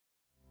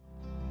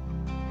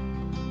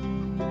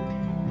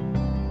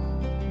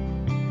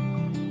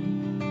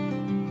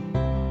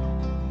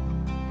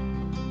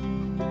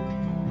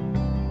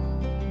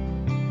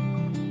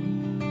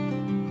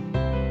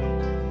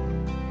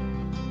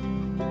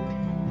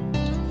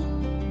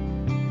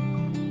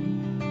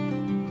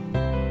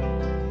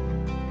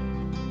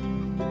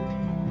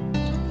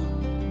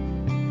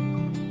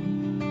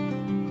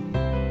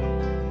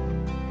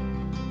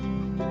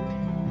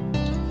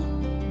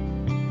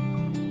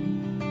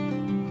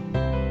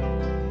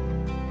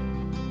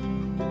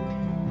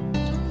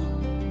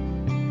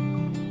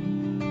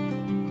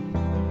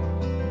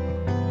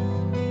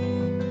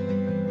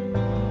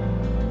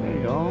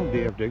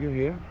Digger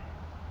here.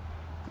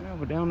 Yeah,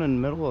 we're down in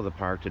the middle of the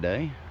park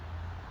today.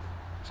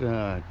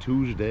 It's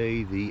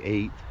Tuesday the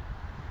 8th.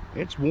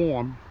 It's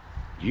warm,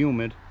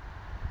 humid,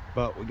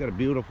 but we got a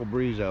beautiful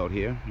breeze out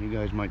here. You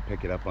guys might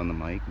pick it up on the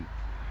mic.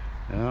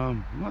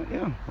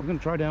 Yeah, we're gonna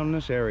try down in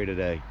this area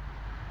today.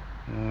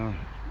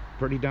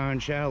 Pretty darn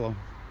shallow,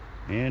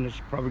 and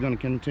it's probably gonna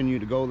continue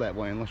to go that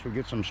way unless we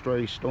get some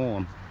stray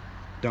storm.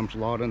 Dumps a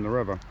lot in the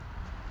river.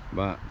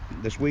 But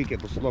this week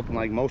it's looking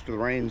like most of the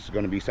rain's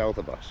going to be south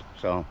of us,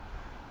 so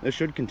this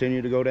should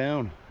continue to go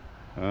down.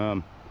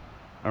 All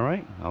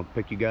right, I'll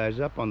pick you guys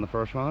up on the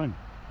first line.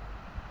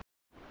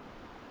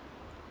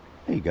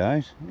 Hey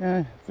guys,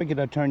 yeah, figured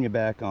I'd turn you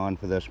back on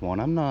for this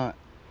one.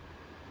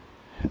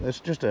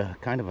 It's just a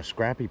kind of a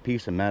scrappy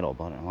piece of metal,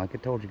 but like I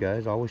told you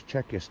guys, always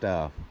check your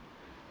stuff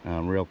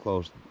real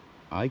close.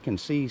 I can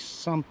see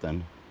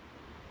something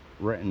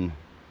written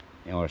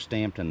or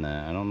stamped in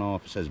that. I don't know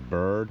if it says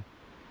bird.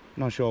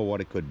 Not sure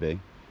what it could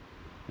be.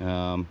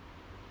 And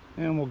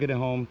we'll get it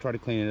home, try to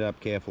clean it up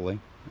carefully,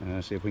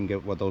 see if we can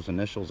get what those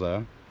initials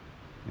are.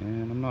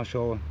 And I'm not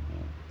sure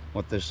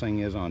what this thing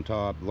is on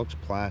top. It looks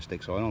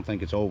plastic, so I don't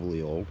think it's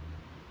overly old,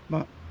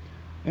 but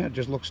yeah,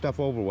 just look stuff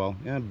over well.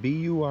 Yeah,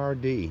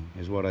 B-U-R-D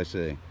is what I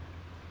see.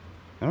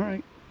 All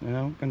right,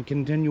 gonna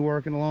continue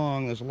working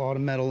along. There's a lot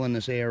of metal in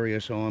this area,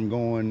 so I'm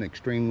going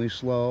extremely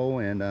slow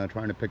and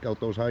trying to pick out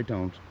those high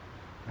tones.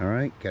 All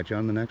right, catch you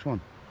on the next one.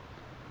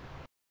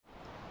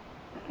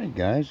 Hey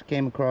guys,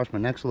 came across my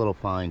next little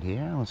find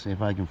here. Let's see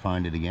if I can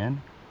find it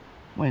again.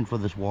 Waiting for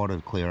this water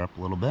to clear up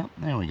a little bit.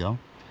 There we go.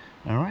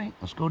 All right,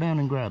 let's go down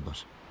and grab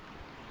this.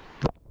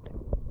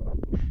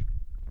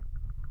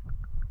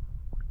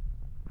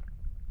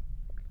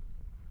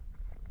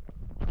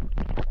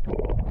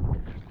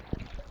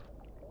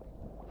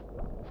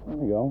 There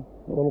we go.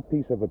 A little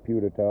piece of a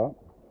pewter top.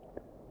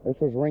 This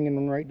was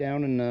ringing right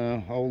down in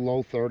the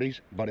low 30s,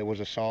 but it was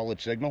a solid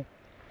signal.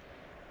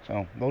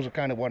 So those are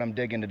kind of what I'm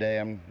digging today.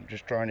 I'm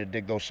just trying to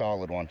dig those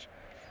solid ones.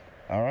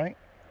 All right,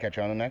 catch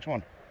you on the next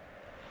one.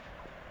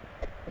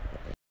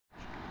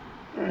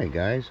 All right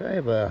guys, I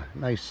have a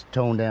nice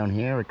tone down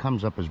here. It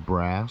comes up as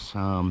brass.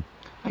 I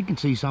can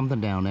see something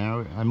down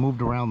there. I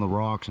moved around the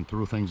rocks and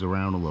threw things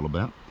around a little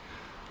bit.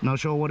 Not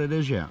sure what it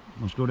is yet.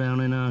 Let's go down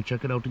and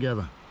check it out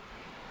together.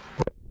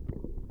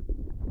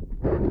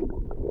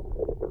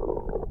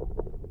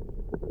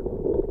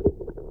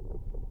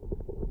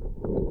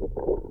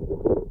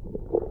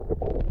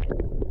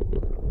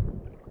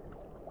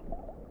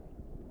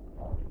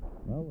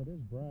 Well, it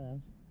is brass,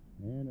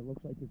 and it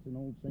looks like it's an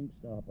old sink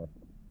stopper.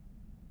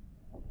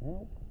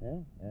 Well,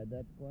 yeah, add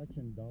that to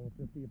collection,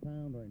 $1.50 a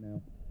pound right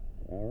now.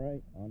 All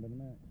right, on to the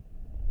next.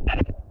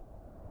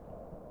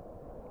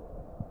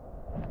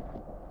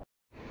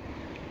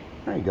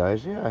 All right,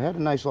 guys, yeah, I had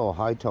a nice little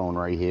high tone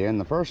right here, and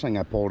the first thing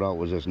I pulled out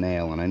was this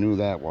nail, and I knew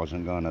that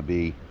wasn't going to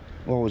be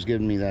what was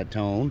giving me that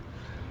tone.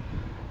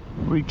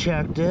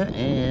 Rechecked it,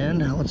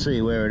 and let's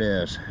see where it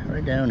is.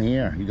 Right down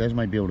here. You guys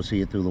might be able to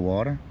see it through the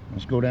water.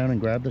 Let's go down and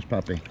grab this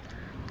puppy.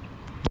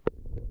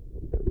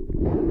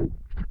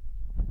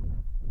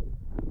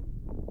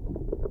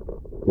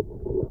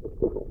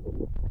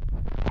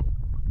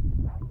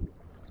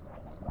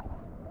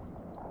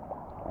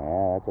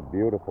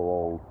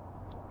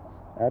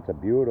 That's a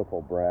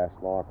beautiful brass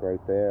lock right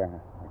there.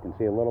 I can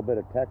see a little bit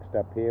of text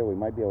up here. We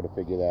might be able to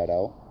figure that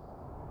out.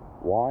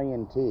 Y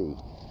and T.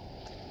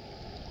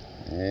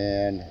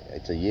 And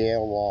it's a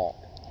Yale lock.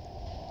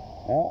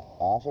 Well,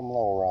 awesome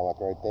little relic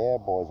right there,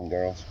 boys and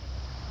girls.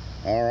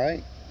 All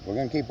right, we're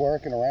gonna keep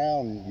working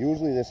around.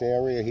 Usually this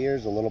area here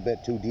is a little bit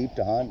too deep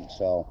to hunt,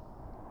 so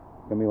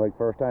it's gonna be like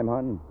first time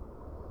hunting.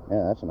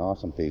 Yeah, that's an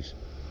awesome piece.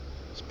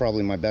 It's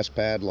probably my best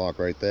padlock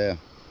right there.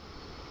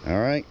 All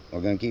right,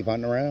 we're gonna keep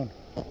hunting around.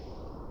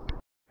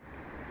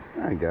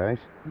 All right, guys.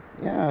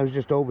 Yeah, I was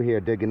just over here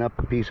digging up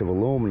a piece of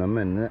aluminum,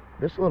 and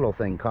this little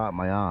thing caught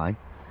my eye.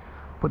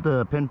 Put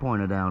the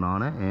pinpointer down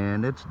on it,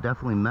 and it's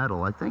definitely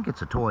metal. I think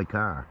it's a toy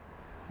car,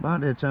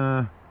 but it's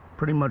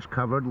pretty much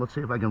covered. Let's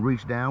see if I can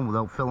reach down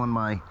without filling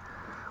my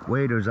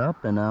waders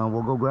up, and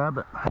we'll go grab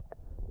it.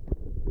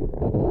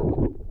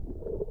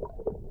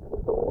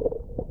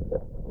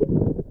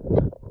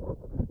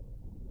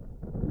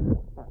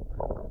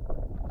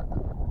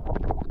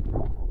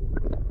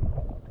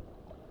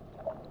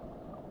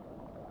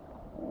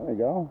 There we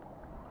go.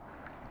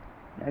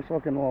 Nice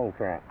looking little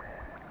trap.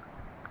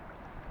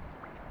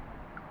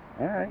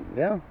 All right,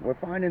 yeah, we're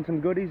finding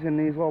some goodies in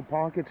these little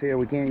pockets here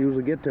we can't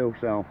usually get to,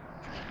 so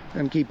I'm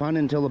gonna keep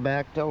hunting until the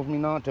back tells me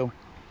not to.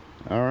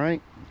 All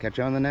right, catch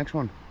you on the next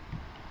one.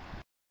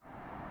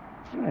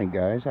 All right,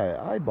 guys,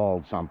 I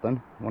eyeballed something.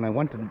 When I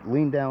went to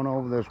lean down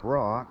over this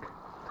rock,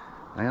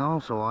 I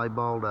also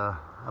eyeballed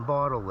a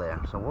bottle there,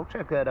 so we'll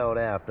check that out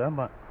after,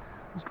 but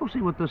let's go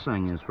see what this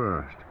thing is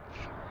first.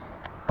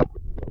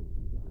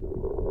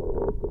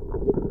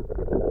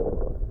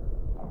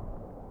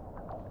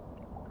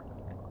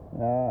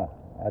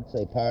 I'd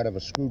say part of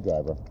a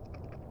screwdriver.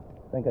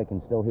 I think I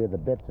can still hear the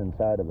bits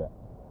inside of it.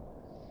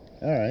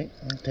 All right,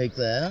 I'll take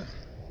that.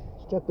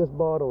 Let's check this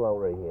bottle out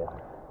right here.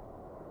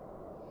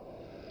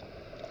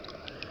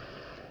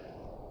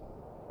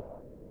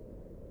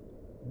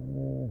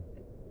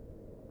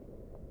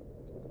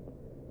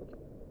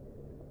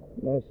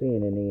 Not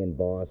seeing any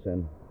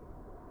embossing.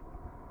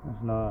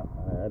 It's not,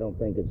 I don't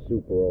think it's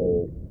super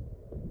old.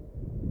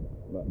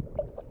 But,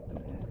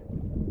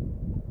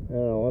 I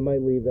don't know, I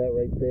might leave that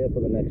right there for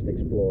the next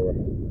explorer.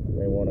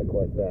 They want to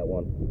collect that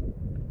one.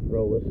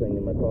 Throw this thing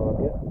in my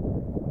pocket.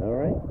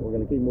 Alright, we're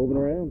going to keep moving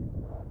around.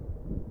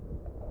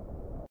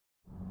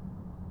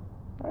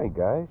 Alright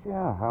guys,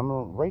 yeah, I'm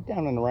right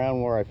down and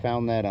around where I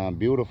found that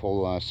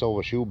beautiful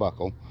silver shoe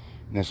buckle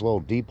in this little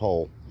deep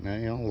hole. Now,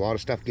 you know, a lot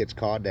of stuff gets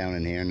caught down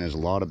in here, and there's a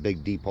lot of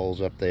big deep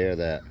holes up there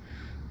that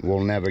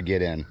we'll never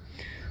get in.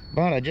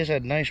 But I just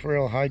had nice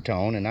real high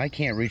tone, and I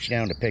can't reach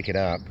down to pick it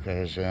up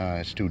because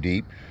it's too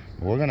deep.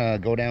 We're gonna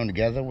go down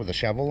together with a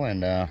shovel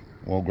and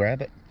we'll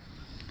grab it.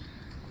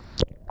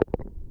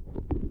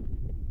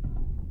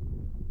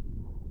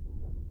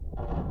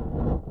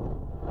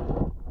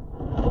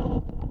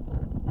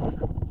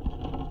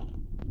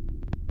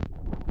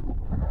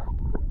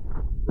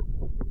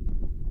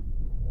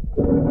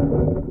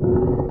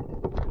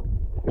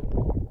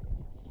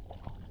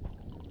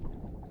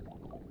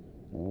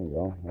 There you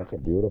go. That's a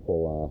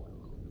beautiful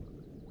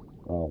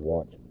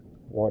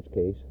watch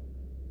case.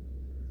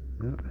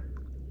 Yeah.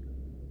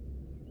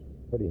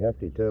 Pretty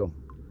hefty too.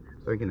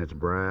 Thinking it's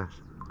brass.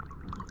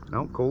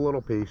 No, cool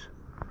little piece.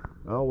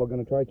 Oh, we're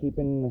gonna try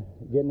getting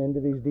into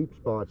these deep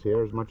spots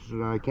here as much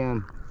as I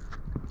can,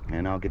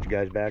 and I'll get you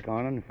guys back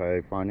on it if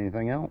I find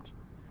anything else.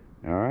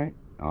 All right,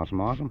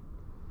 awesome. All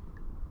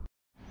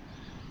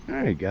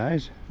right,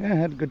 guys. Yeah, I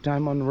had a good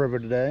time on the river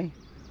today.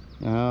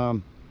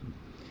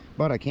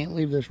 But I can't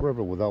leave this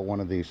river without one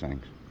of these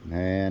things.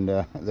 And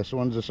this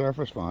one's a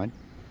surface find.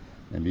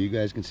 Maybe you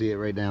guys can see it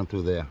right down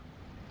through there.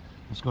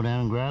 Let's go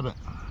down and grab it.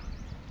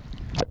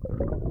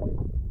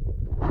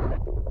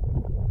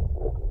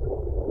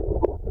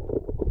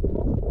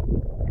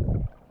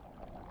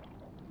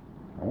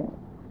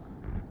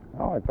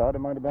 Oh, I thought it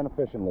might have been a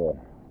fishing lure.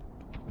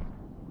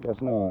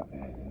 Guess not.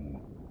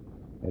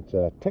 It's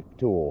a tick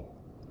tool.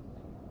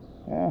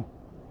 Yeah,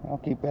 I'll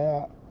keep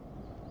that.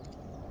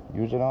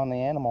 Use it on the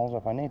animals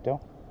if I need to.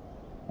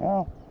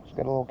 Well, it's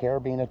got a little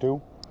carabiner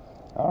too.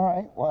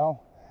 Alright,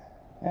 well,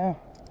 yeah,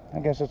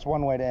 I guess it's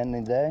one way to end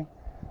the day.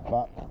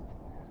 But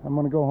I'm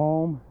gonna go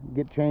home,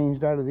 get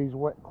changed out of these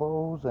wet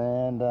clothes,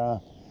 and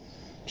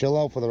chill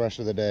out for the rest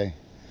of the day.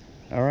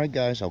 Alright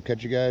guys, I'll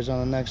catch you guys on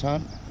the next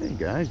hunt. Hey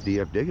guys,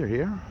 DF Digger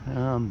here.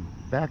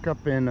 Back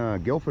up in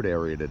Guilford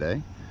area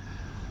today.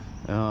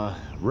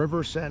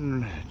 River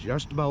setting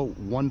just about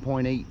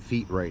 1.8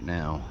 feet right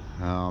now.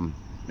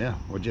 Yeah,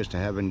 we just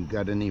haven't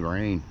got any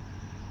rain.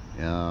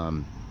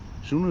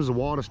 Soon as the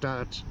water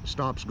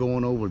stops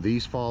going over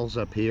these falls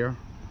up here,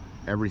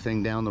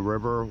 everything down the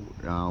river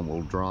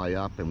will dry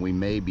up, and we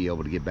may be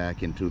able to get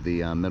back into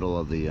the middle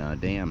of the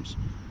dams.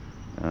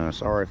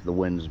 Sorry if the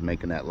wind's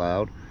making that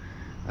loud.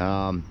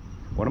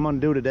 What I'm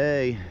going to do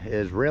today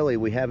is, really,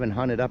 we haven't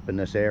hunted up in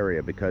this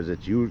area because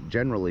it's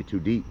generally too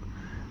deep.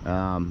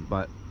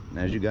 But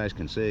as you guys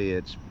can see,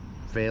 it's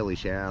fairly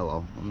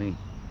shallow. Let me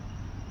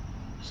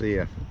see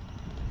if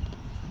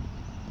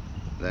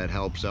that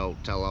helps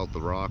out, tell out the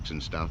rocks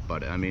and stuff.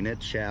 But I mean,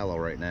 it's shallow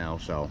right now.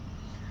 So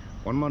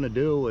what I'm going to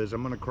do is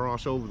I'm going to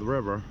cross over the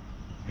river,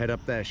 head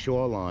up that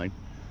shoreline,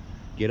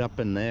 get up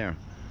in there.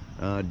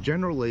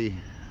 Generally,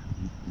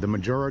 the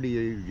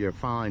majority of your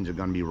finds are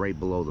going to be right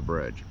below the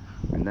bridge,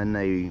 and then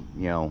they, you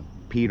know,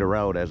 peter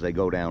out as they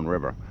go down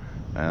river.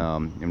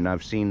 And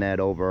I've seen that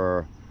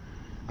over,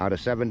 out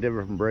of 7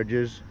 different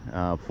bridges,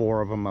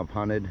 4 of them I've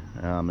hunted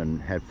and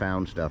had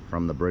found stuff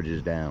from the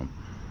bridges down.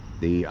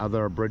 The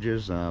other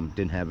bridges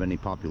didn't have any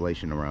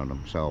population around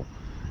them. So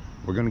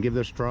we're going to give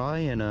this a try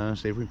and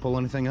see if we can pull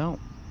anything out.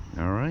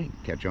 All right,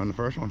 catch you on the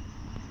first one.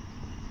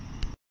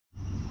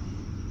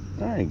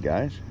 All right,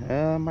 guys,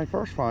 my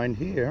first find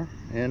here,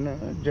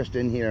 and just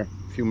in here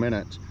a few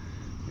minutes,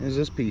 is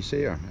this piece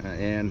here.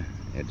 And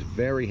it's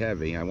very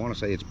heavy. I want to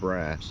say it's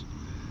brass.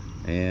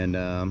 And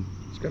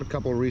it's got a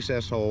couple of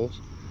recessed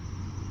holes.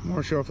 I'm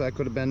not sure if that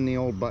could have been the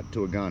old butt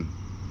to a gun.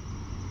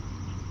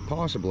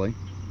 Possibly.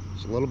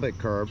 It's a little bit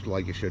curved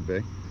like it should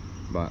be,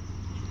 but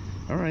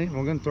all right,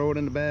 we're gonna throw it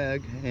in the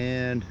bag.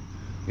 And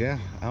yeah,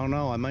 I don't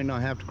know, I might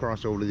not have to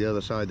cross over to the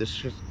other side.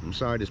 This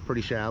side is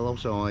pretty shallow,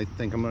 so I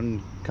think I'm gonna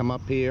come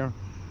up here,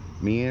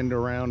 meander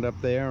around up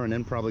there, and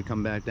then probably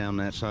come back down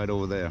that side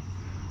over there.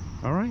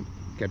 All right,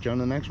 catch you on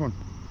the next one.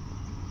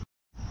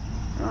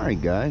 All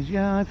right, guys,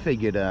 yeah, I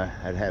figured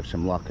I'd have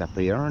some luck up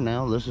here.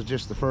 Now this is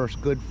just the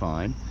first good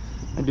find.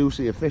 I do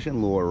see a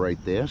fishing lure right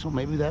there, so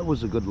maybe that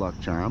was a good luck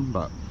charm.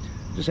 But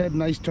just had a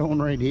nice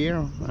tone right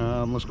here.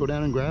 Let's go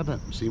down and grab it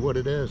and see what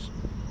it is.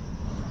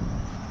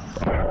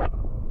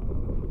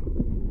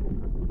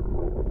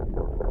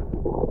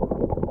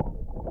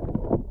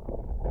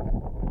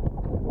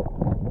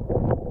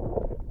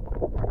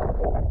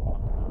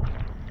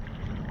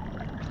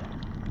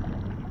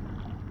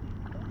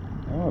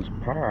 Well, it's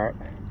part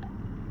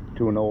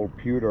to an old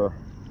pewter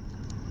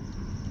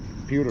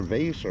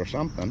vase or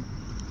something.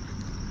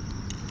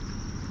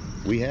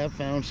 We have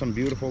found some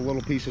beautiful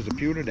little pieces of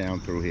pewter down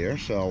through here,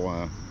 so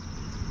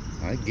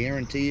I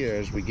guarantee you,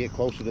 as we get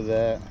closer to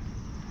that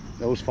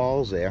those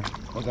falls there,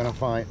 we're gonna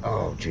find,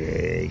 oh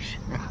jeez.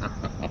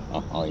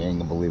 Oh, you ain't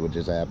gonna believe what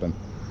just happened.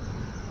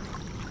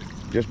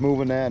 Just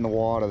moving that in the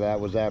water, that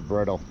was that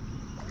brittle.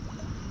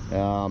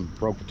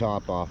 Broke the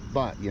top off,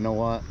 but you know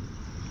what,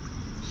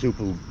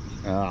 super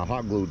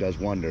hot glue does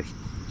wonders.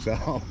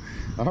 So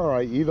all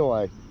right, either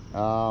way,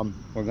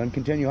 we're gonna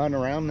continue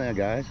hunting around there,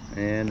 guys,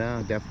 and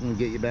definitely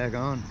get you back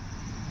on.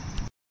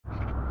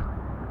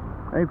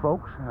 Hey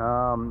folks,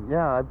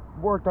 yeah,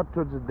 I've worked up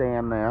towards the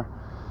dam there.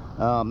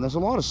 There's a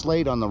lot of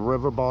slate on the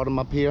river bottom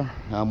up here,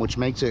 which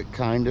makes it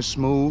kind of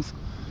smooth.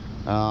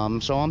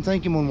 So I'm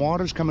thinking when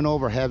water's coming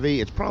over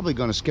heavy, it's probably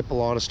going to skip a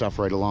lot of stuff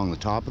right along the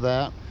top of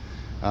that.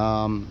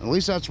 At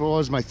least that's what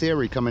was my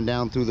theory coming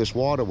down through this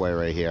waterway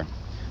right here.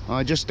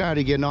 I just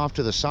started getting off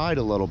to the side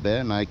a little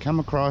bit, and I come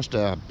across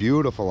a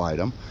beautiful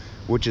item,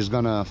 which is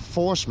going to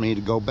force me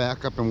to go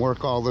back up and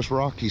work all this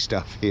rocky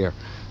stuff here.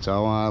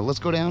 So let's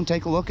go down and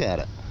take a look at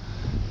it.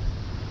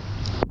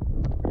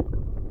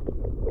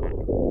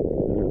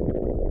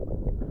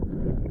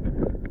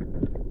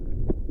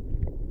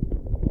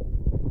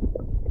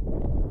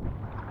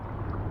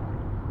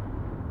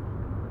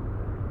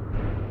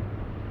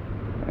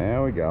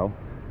 There we go.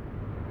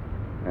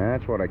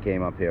 That's what I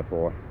came up here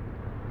for.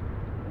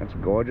 That's a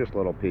gorgeous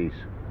little piece.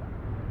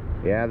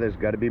 Yeah, there's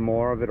got to be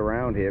more of it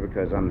around here,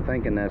 because I'm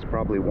thinking that's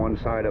probably one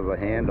side of a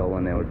handle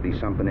and there would be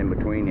something in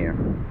between here.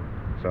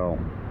 So,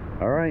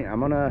 all right, I'm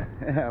gonna,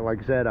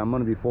 like I said, I'm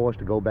gonna be forced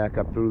to go back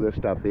up through this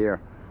stuff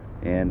here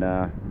and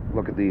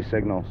look at these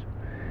signals.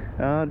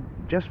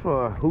 Just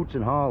for hoots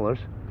and hollers,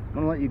 I'm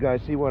gonna let you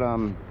guys see what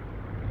I'm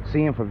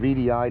seeing for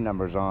VDI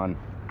numbers on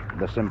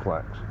the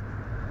Simplex.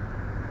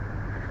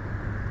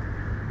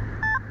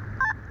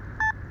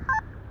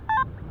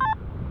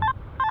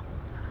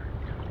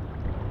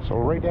 So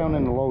right down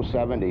in the low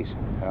 70s,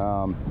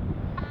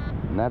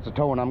 and that's a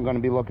tone I'm going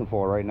to be looking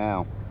for right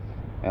now.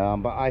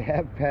 But I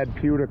have had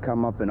pewter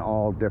come up in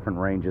all different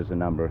ranges of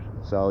numbers.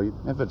 So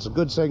if it's a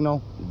good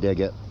signal, dig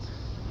it.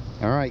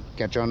 All right,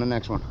 catch you on the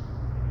next one.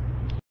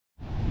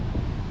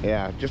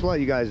 Yeah, just to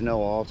let you guys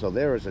know also,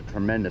 there is a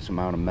tremendous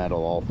amount of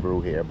metal all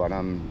through here, but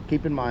I'm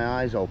keeping my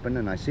eyes open,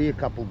 and I see a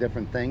couple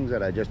different things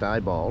that I just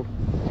eyeballed.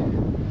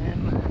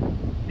 And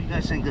what do you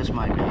guys think this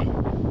might be?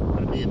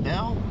 Could it be a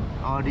bell?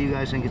 Or do you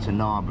guys think it's a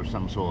knob or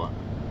some sort?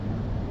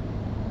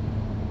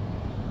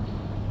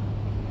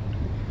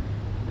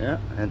 Yeah,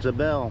 it's a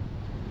bell.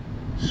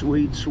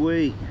 Sweet,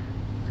 sweet.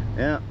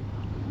 Yeah,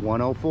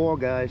 104,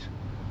 guys.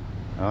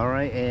 All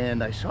right,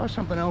 and I saw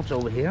something else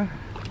over here.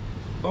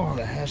 Oh,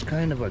 that has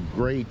kind of a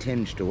gray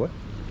tinge to it.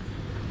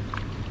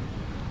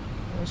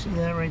 You see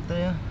that right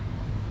there?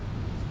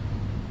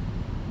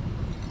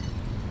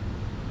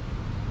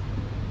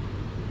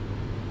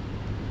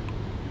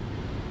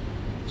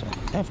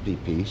 Hefty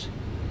piece,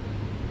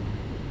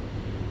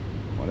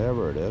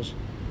 whatever it is.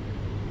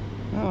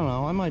 I don't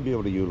know, I might be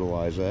able to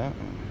utilize that,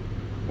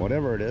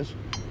 whatever it is.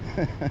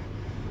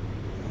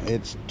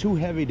 It's too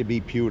heavy to be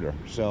pewter,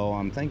 so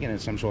I'm thinking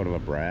it's some sort of a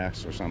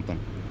brass or something.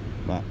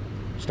 But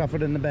stuff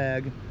it in the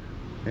bag,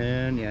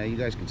 and yeah, you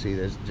guys can see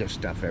there's just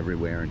stuff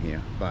everywhere in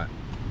here, but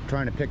I'm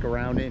trying to pick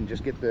around it and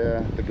just get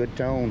the good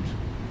tones.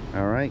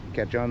 All right,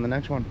 catch you on the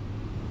next one.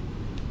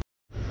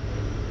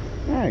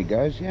 Alright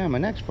guys, yeah, my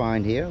next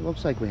find here,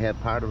 looks like we have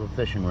part of a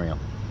fishing reel.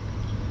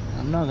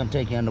 I'm not going to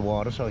take you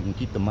underwater so I can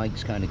keep the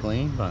mics kind of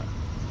clean, but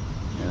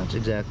yeah, that's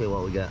exactly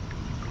what we got.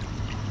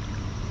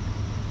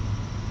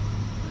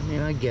 I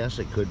mean, I guess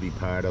it could be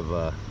part of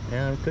a,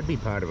 yeah, it could be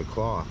part of a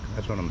clock.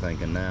 That's what I'm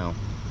thinking now.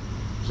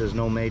 There's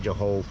no major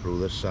hole through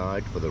this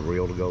side for the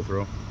reel to go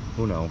through.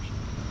 Who knows?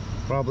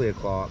 Probably a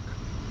clock.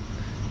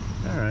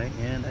 Alright,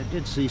 and I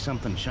did see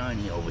something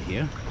shiny over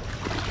here.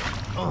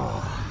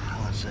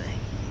 Oh, let's see.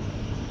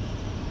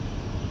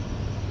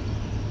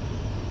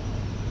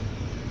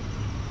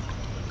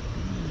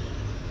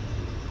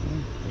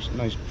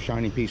 Nice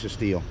shiny piece of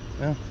steel.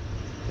 Yeah,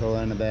 throw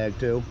that in the bag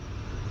too.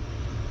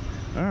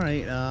 All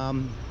right, I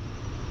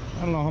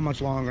don't know how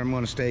much longer I'm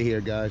going to stay here,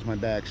 guys. My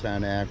back's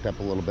starting to act up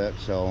a little bit,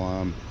 so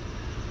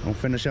I'll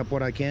finish up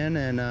what I can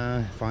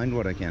and find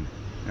what I can.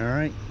 All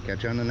right,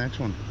 catch you on the next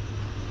one.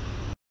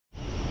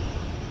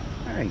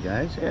 All right,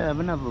 guys, yeah, I have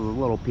another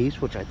little piece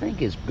which I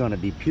think is going to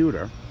be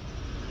pewter.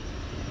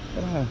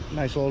 Got a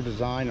nice little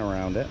design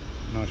around it.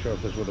 I'm not sure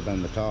if this would have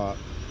been the top.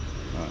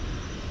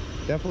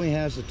 Definitely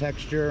has the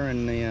texture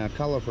and the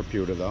color for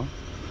pewter though.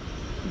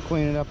 I'll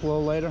clean it up a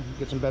little later,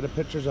 get some better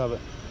pictures of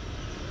it.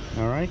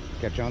 All right,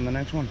 catch you on the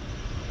next one.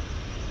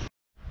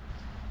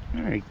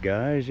 All right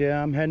guys,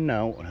 yeah, I'm heading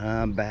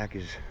out. Back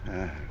is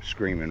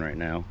screaming right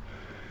now,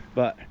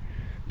 but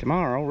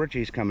tomorrow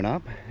Richie's coming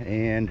up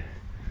and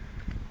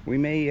we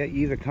may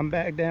either come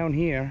back down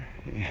here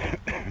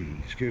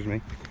excuse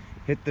me,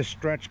 hit the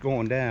stretch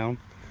going down,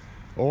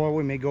 or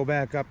we may go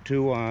back up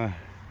to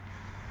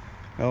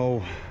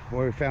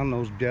where we found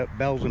those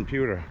bells and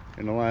pewter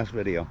in the last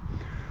video.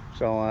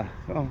 So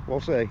well, we'll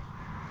see,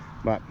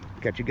 but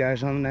catch you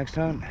guys on the next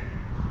hunt.